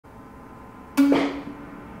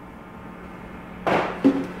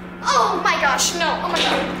gosh, no. Oh my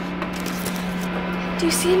god. Do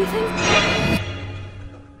you see anything?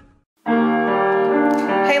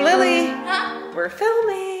 Hey Lily. Huh? We're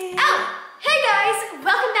filming. Oh, hey guys.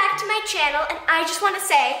 Welcome back to my channel, and I just want to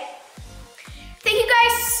say thank you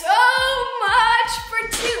guys so much for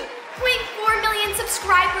 2.4 million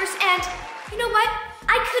subscribers, and you know what?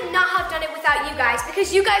 I could not have done it without you guys,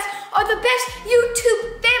 because you guys are the best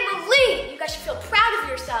YouTube family. You guys should feel proud of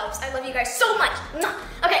yourselves. I love you guys so much.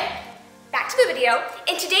 Okay, back to the video.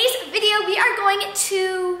 In today's video, we are going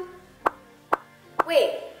to...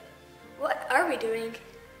 Wait, what are we doing?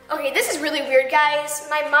 Okay, this is really weird, guys.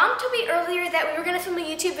 My mom told me earlier that we were gonna film a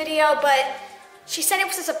YouTube video, but she said it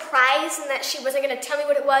was a surprise and that she wasn't gonna tell me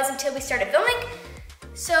what it was until we started filming.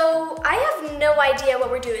 So I have no idea what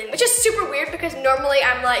we're doing, which is super weird because normally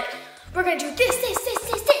I'm like, we're gonna do this.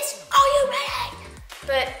 Are you ready?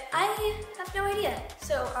 But I have no idea.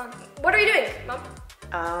 So, what are you doing, Mom?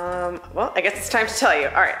 Well, I guess it's time to tell you.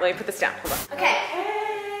 All right, let me put this down. Hold on.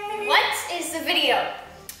 Okay. What is the video?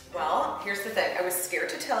 Well, here's the thing. I was scared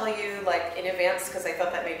to tell you like in advance because I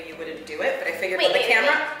thought that maybe you wouldn't do it, but I figured when the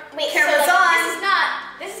camera's so, on.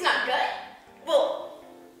 This is not good? Well,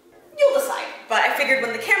 you'll decide. But I figured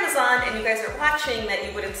when the camera's on and you guys are watching that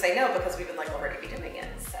you wouldn't say no because we would like already be doing it.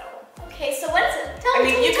 So. Okay, so what is it? I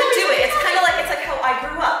mean, you could do it. It's kind of like how I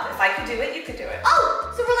grew up. If I could do it, you could do it.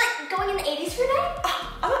 Oh, so we're like going in the 80s for that?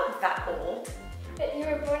 Oh, I'm not that old. But you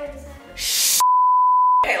were born in the 70s.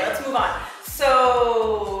 Okay, let's move on.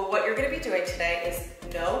 So what you're gonna be doing today is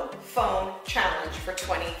no phone challenge for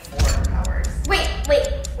 24 hours. Wait.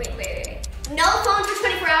 No phone for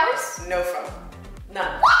 24 hours? No phone.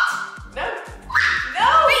 None. What? No.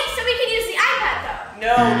 No! Wait, so we can use the iPad though?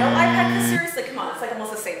 No iPad, because seriously, come on, it's like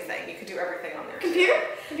almost the same thing. You could do everything on there.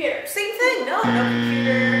 Computer? Same thing, no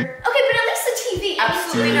computer. Okay, but at least the TV.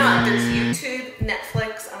 Absolutely not. There's YouTube,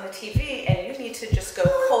 Netflix on the TV, and you need to just go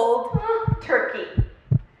cold turkey.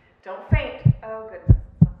 Don't faint. Oh, goodness.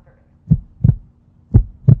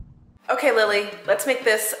 Okay, Lily, let's make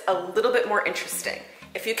this a little bit more interesting.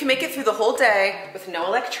 If you can make it through the whole day with no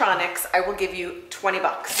electronics, I will give you 20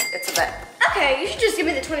 bucks. It's a bet. Okay, you should just give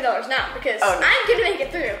me the $20 now because I'm gonna make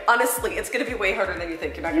it through. Honestly, it's gonna be way harder than you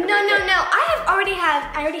think. You're not gonna No. I already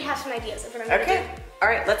have some ideas of what I'm gonna do. All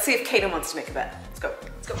right, let's see if Kaden wants to make a bet. Let's go.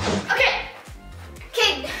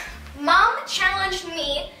 Okay, Mom challenged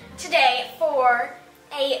me today for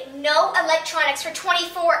a no electronics for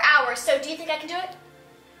 24 hours. So do you think I can do it?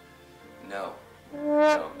 No.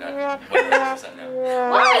 No, not 100% no.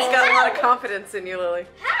 Why? He's got a lot of confidence in you, Lily.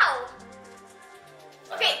 How?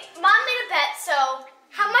 Okay, Mom made a bet, so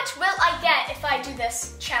how much will I get if I do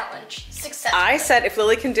this challenge successfully? I said if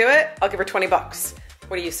Lily can do it, I'll give her 20 bucks.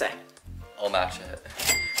 What do you say? I'll match it.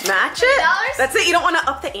 Match it? $30? That's it, you don't want to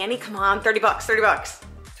up the ante? Come on, 30 bucks.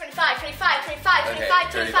 25. Okay,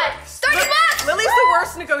 30 bucks. 30 bucks! Lily's the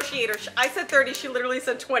worst negotiator. I said 30, she literally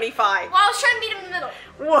said 25. Well, I was trying to meet him in the middle.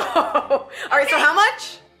 Whoa. All right, so how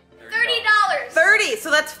much? $30. 30,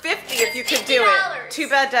 so that's 50 if you could do $50. it. Too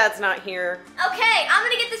bad Dad's not here. Okay, I'm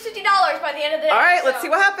gonna get this $50 by the end of the day. All right, let's see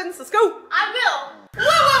what happens. Let's go. I will. Whoa.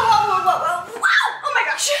 Oh my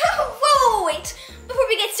gosh. Whoa, wait. Before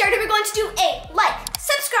we get started, we're going to do a like,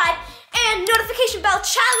 subscribe, and notification bell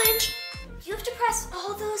challenge. You have to press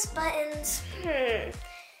all those buttons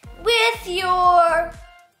with your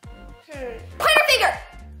pointer finger.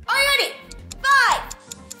 Are you ready? 5,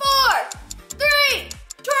 4, 3,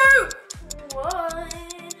 2, 1.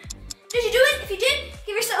 Did you do it? If you did,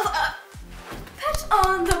 give yourself a pat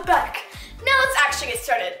on the back. Now let's actually get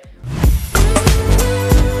started.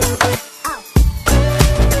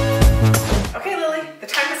 Okay, Lily, the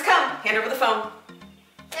time has come. Hand over the phone.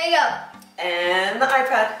 There you go. And the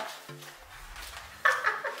iPad.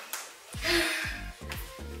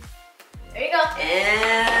 There you go.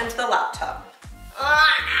 And the laptop.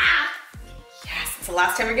 Yes, it's the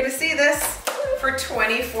last time you're gonna see this for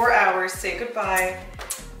 24 hours. Say goodbye.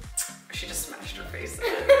 She just smashed her face in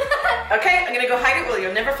it. Okay, I'm gonna go hide it. Well,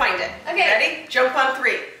 you'll never find it. Okay. Ready? Jump on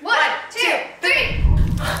 3. 1, 2, 3.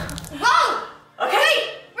 Whoa!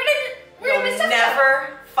 Okay. Wait, where did You'll my stuff go?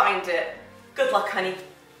 never find it. Good luck, honey.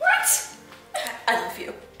 What? I love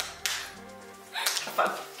you. Have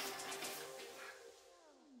fun.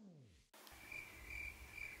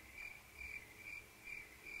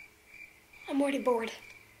 I'm already bored.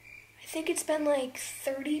 I think it's been like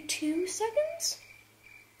 32 seconds?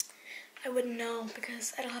 I wouldn't know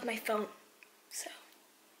because I don't have my phone, so.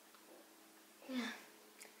 Yeah.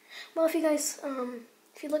 Well, if you guys,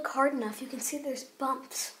 if you look hard enough, you can see there's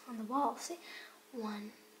bumps on the wall. See?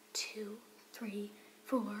 1, 2, 3,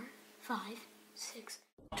 4, 5, 6.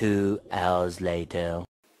 2 hours later.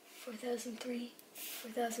 For 4003,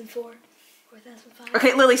 4004, 4005.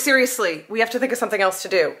 Okay, Lily, seriously, we have to think of something else to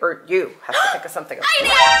do. Or you have to think of something else.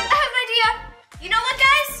 Idea! I have an idea! You know what,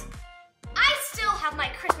 guys? I still have my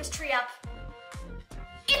Christmas tree up.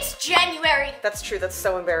 It's January. That's true, that's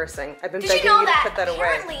so embarrassing. I've been Did begging you know you to that put that away.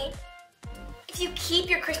 apparently, if you keep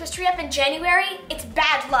your Christmas tree up in January, it's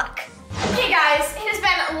bad luck. Okay guys, it has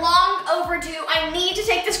been long overdue. I need to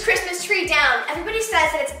take this Christmas tree down. Everybody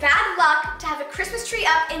says that it's bad luck to have a Christmas tree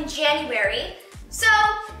up in January. So,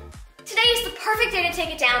 today is the perfect day to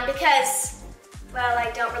take it down because, well,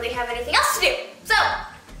 I don't really have anything else to do. So,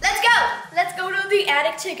 let's go. Let's go to the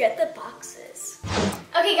attic to get the boxes.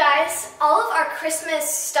 Okay guys, all of our Christmas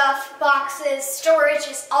stuff, boxes, storage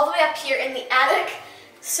is all the way up here in the attic.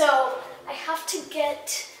 So, I have to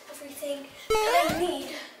get everything that I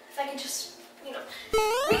need. If I can just, you know,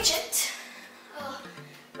 reach it. Oh,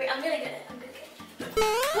 wait, I'm gonna get it. I'm gonna get it.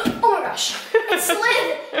 Oh my gosh, it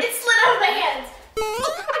slid. It slid out of my hands.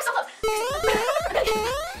 Oh, I'm so close.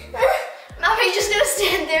 Now I'm just gonna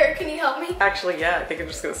stand there. Can you help me? Actually, yeah, I think I'm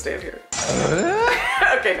just gonna stand here.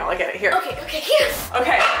 Okay, no, I get it. Here. Okay, here.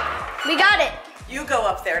 Okay. We got it. You go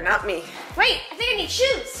up there, not me. Wait, I think I need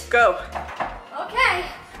shoes. Go. Okay.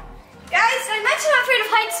 Guys, did I mention I'm afraid of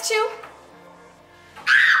heights too?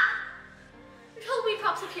 There's Halloween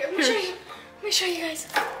props up here. Let me show you guys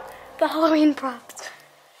the Halloween props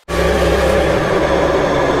that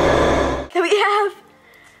we have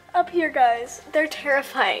up here, guys. They're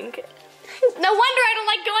terrifying. No wonder I don't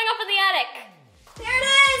like going up in the attic. There it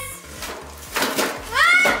is.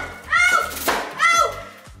 Ah! Ow! Ow!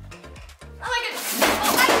 Oh my goodness.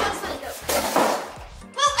 Oh, I just let it go.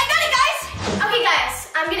 Well, I got it, guys. Okay, guys,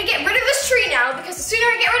 I'm gonna get rid of this tree now because the sooner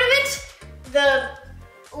I get rid of it, the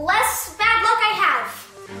less bad luck I have.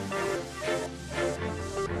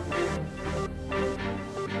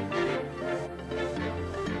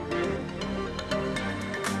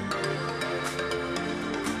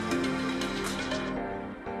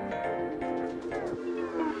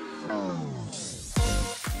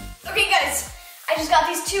 Okay guys, I just got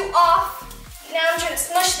these two off. Now I'm trying to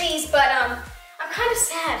smush these, but I'm kind of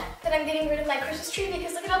sad that I'm getting rid of my Christmas tree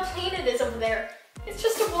because look at how plain it is over there. It's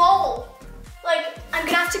just a wall. Like, I'm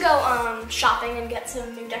gonna have to go shopping and get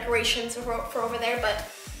some new decorations for over there, but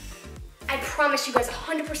I promise you guys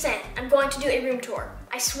 100% I'm going to do a room tour.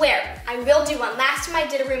 I swear, I will do one. Last time I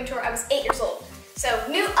did a room tour, I was 8 years old. So,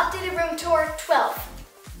 new updated room tour, 12.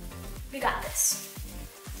 We got this.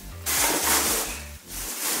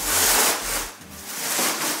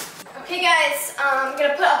 Okay guys, I'm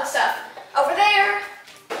gonna put all the stuff over there.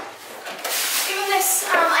 Even this,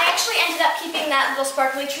 I actually ended up keeping that little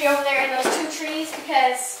sparkly tree over there and those two trees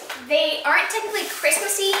because they aren't technically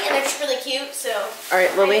Christmassy and they're just really cute, so all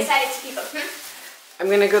right, Lily, I decided to keep them. I'm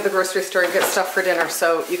gonna go to the grocery store and get stuff for dinner,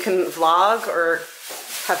 so you can vlog or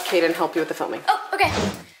have Kaden help you with the filming. Oh, okay.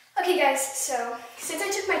 Okay guys, so since I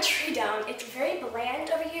took my tree down, it's very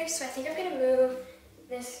bland over here, so I think I'm gonna move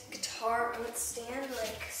this guitar on its stand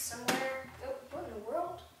like somewhere, oh, what in the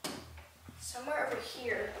world? Somewhere over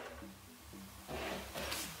here.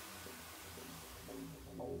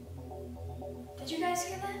 Did you guys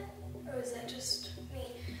hear that? Or was that just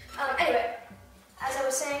me? Anyway, as I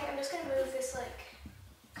was saying, I'm just gonna move this like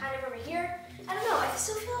kind of over here. I don't know, I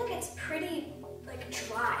still feel like it's pretty like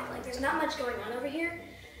dry. Like there's not much going on over here.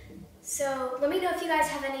 So let me know if you guys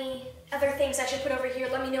have any other things I should put over here.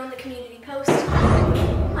 Let me know in the community post.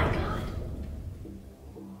 Oh my god.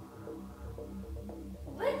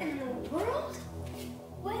 What in the world?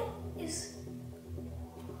 What is...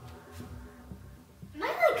 Am I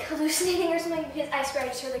like hallucinating or something? Because I swear I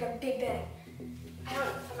just heard like a big bang. I don't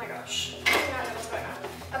know. Oh my gosh. I don't know what's going on.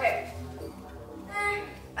 Okay. I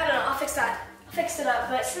don't know. I'll fix that. I'll fix it up.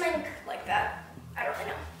 But something like that, I don't really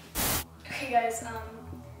know. Okay guys,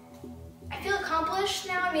 I feel accomplished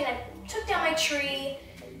now. I mean, I took down my tree,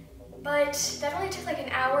 but that only took like an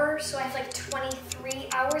hour, so I have like 23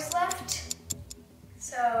 hours left.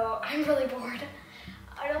 So I'm really bored.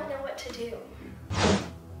 I don't know what to do.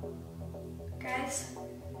 Guys,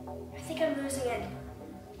 I think I'm losing it.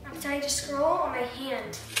 I'm starting to scroll on my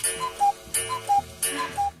hand.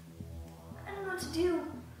 I don't know what to do.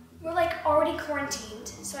 We're like already quarantined,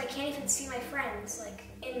 so I can't even see my friends like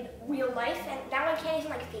in real life, and now I can't even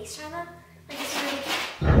like FaceTime them. Like it's really...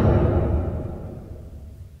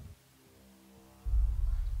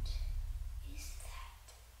 What is that?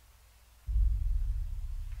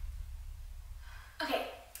 Okay,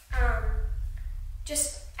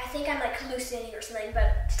 just, I think I'm like hallucinating or something,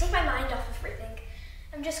 but to take my mind off of everything,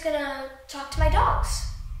 I'm just gonna talk to my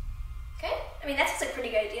dogs. Okay? I mean, that sounds like a pretty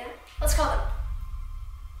good idea. Let's call them.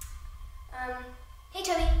 Hey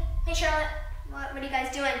Toby, hey Cheryl. What are you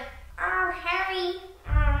guys doing? Oh, Harry,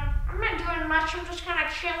 I'm not doing much. I'm just kind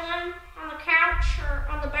of chilling on the couch or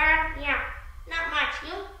on the bed. Yeah, not much.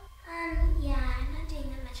 You? Yeah, I'm not doing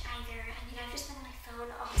that much either. I mean, I've just been on my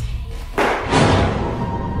phone all day.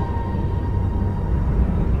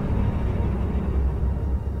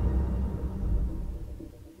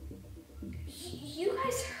 You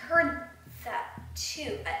guys heard that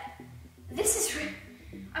too. This is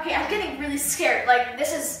okay. I'm getting really scared. Like,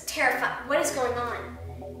 this is terrifying. What is going on?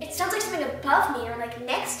 It sounds like something above me or like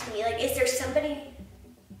next to me. Like, is there somebody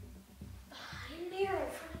behind me or in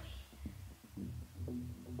front of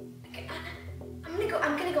me? Okay,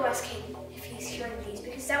 I'm gonna go ask Caden if he's hearing these,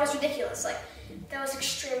 because that was ridiculous. Like, that was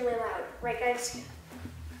extremely loud. Right, guys?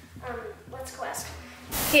 Let's go ask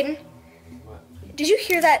him. Caden? What? Did you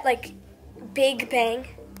hear that, like, big bang?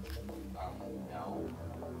 No.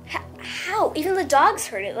 How? Even the dogs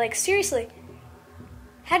heard it. Like, seriously.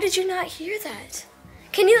 How did you not hear that?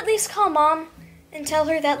 Can you at least call Mom and tell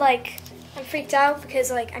her that, like, I'm freaked out because,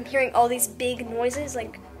 like, I'm hearing all these big noises?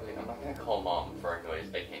 Like, Wait, I'm not gonna call Mom for a noise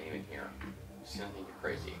I can't even hear. She's gonna think you're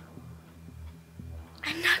crazy.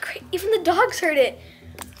 I'm not crazy. Even the dogs heard it.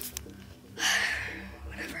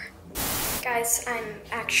 Whatever. Guys, I'm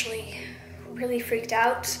actually really freaked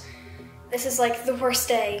out. This is, like, the worst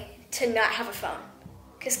day to not have a phone.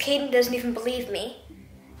 Because Caden doesn't even believe me.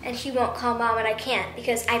 And he won't call Mom, and I can't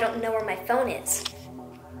because I don't know where my phone is.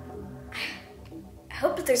 I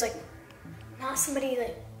hope that there's, like, not somebody,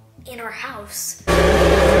 like, in our house.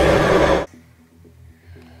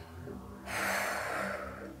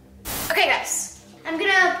 Okay, guys. I'm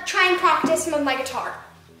gonna try and practice some of my guitar.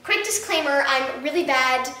 Quick disclaimer, I'm really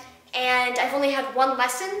bad, and I've only had one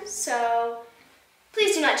lesson, so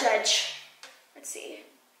please do not judge. Let's see.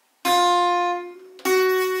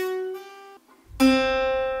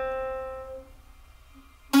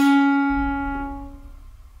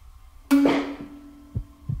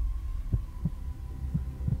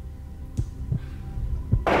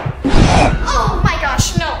 Oh my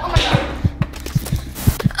gosh, no, oh my god.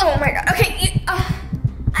 Oh my god, okay,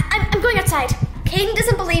 I'm going outside. Caden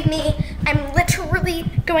doesn't believe me. I'm literally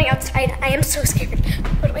going outside. I am so scared.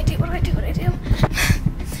 What do I do, what do I do, what do I do?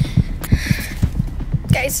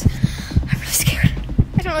 Guys, I'm really scared.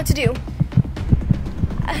 I don't know what to do.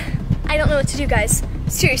 I don't know what to do, guys.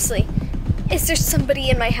 Seriously, is there somebody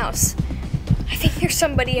in my house? I think there's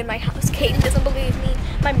somebody in my house. Caden doesn't believe me.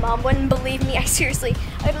 My mom wouldn't believe me. I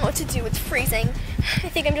don't know what to do. It's freezing. I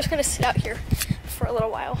think I'm just gonna sit out here for a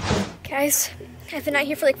little while. Guys, I've been out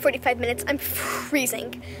here for like 45 minutes. I'm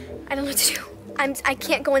freezing. I don't know what to do. I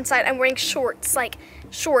can't go inside. I'm wearing shorts, like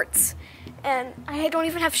shorts. And I don't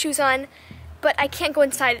even have shoes on, but I can't go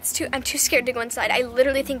inside. I'm too scared to go inside. I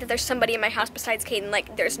literally think that there's somebody in my house besides Caden.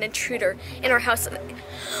 Like, there's an intruder in our house.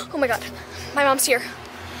 Oh my god. My mom's here.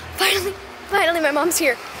 Finally, my mom's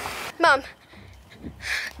here. Mom.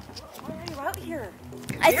 Why are you out here?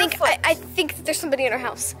 I think that there's somebody in our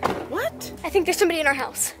house. What? I think there's somebody in our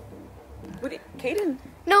house. What? Caden?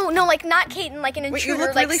 No, like not Caden, like an intruder. Wait, you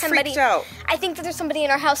look like really somebody. freaked out. I think that there's somebody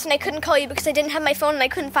in our house, and I couldn't call you because I didn't have my phone and I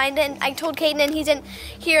couldn't find it. And I told Caden, and he didn't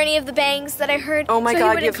hear any of the bangs that I heard. Oh my so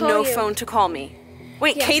god, you have no phone to call me.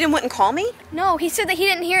 Wait, Yeah. Caden wouldn't call me? No, he said that he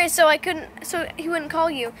didn't hear it, so he wouldn't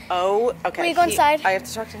call you. Oh, okay. Will you go inside? I have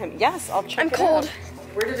to talk to him. Yes, I'll check I'm it cold. out.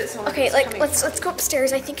 Where did it sound like Okay, it was like coming let's go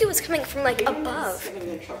upstairs. I think it was coming from like above. I'm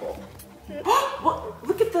in trouble. Well,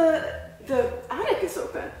 look at the attic is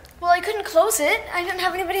open. Well, I couldn't close it. I didn't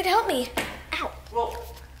have anybody to help me. Ow. Well,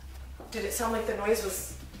 did it sound like the noise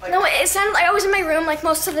was like... No, it sounded like I was in my room like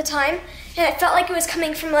most of the time, and it felt like it was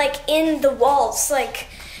coming from like in the walls, like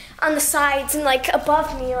on the sides and like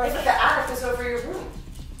above me. Like the attic is over your room.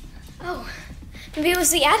 Oh, maybe it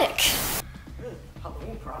was the attic.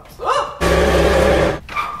 Halloween props. Oh!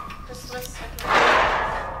 Christmas.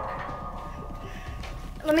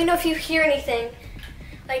 Let me know if you hear anything.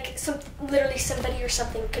 Like literally somebody or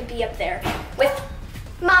something could be up there. With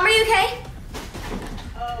Mom, are you okay?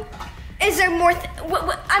 Oh. Is there more?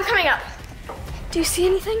 I'm coming up. Do you see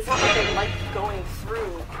anything? It's not like they like going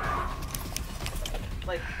through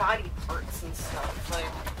like body parts and stuff. Like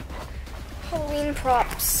Halloween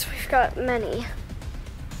props. We've got many.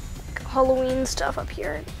 Like Halloween stuff up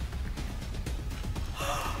here.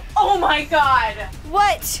 oh my god!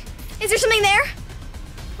 What? Is there something there?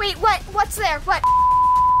 Wait, what? What's there? What?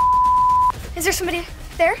 Is there somebody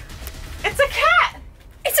there? It's a cat!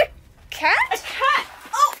 It's a cat? A cat!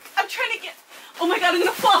 Oh, I'm trying to get. Oh my god, I'm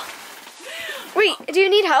gonna fall. Wait, do you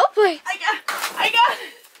need help? Like, I got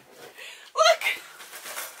it. Look!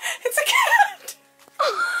 It's a cat!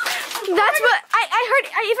 that's what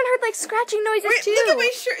I even heard like scratching noises Wait, too. look at my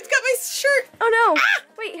shirt. It's got my shirt. Oh no. Ah!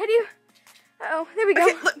 Wait, how do you? Uh-oh, there we go.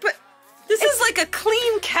 Okay, look, but this is like a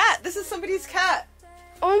clean cat. This is somebody's cat.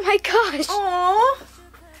 Oh my gosh. Aww.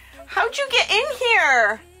 How'd you get in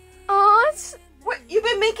here? Aw, it's What? You've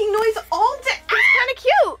been making noise all day. kind of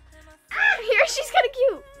cute. Here, she's kind of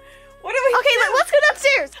cute. What do we Okay, do? let's go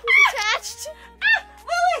downstairs. He's attached.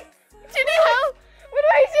 Lily! Janelle, what do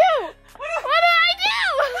I do? What do- What do I do?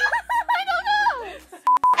 I don't know.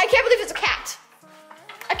 I can't believe it's a cat.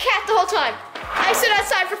 A cat the whole time. I stood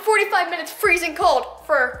outside for 45 minutes freezing cold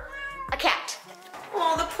for a cat.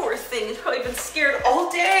 Oh, the poor thing. He's probably been scared all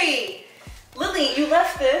day. Lily, you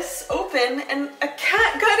left this open and a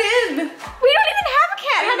cat got in. We don't even have a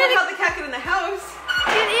cat. I don't know how the cat got in the house.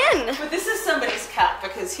 Get in. But this is somebody's cat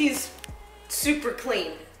because he's super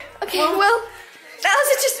clean. Okay, well, that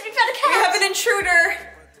was it. Just we found a cat. We have an intruder.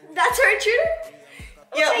 That's our intruder?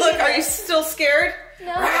 Yeah, Okay, look, you are know. you still scared?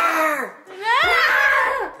 No. Rawr.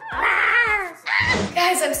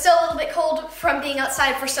 Guys, I'm still a little bit cold from being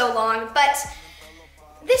outside for so long, but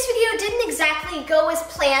this video didn't exactly go as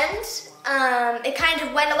planned. It kind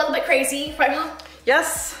of went a little bit crazy, right, Mom?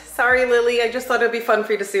 Yes, sorry Lily, I just thought it'd be fun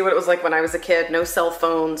for you to see what it was like when I was a kid. No cell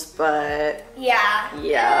phones, but Yeah.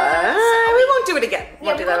 yeah, we won't do it again.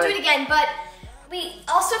 Yeah, we won't do it again, but we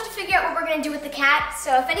also have to figure out what we're gonna do with the cat.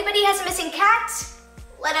 So if anybody has a missing cat,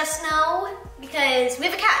 let us know, because we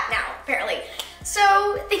have a cat now, apparently.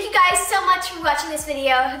 So thank you guys so much for watching this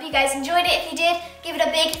video. I hope you guys enjoyed it. If you did, give it a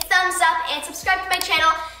big thumbs up and subscribe to my channel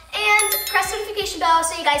and press the notification bell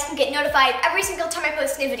so you guys can get notified every single time I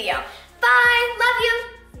post a new video. Bye, love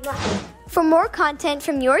you. For more content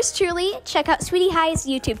from yours truly, check out Sweetie High's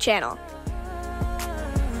YouTube channel.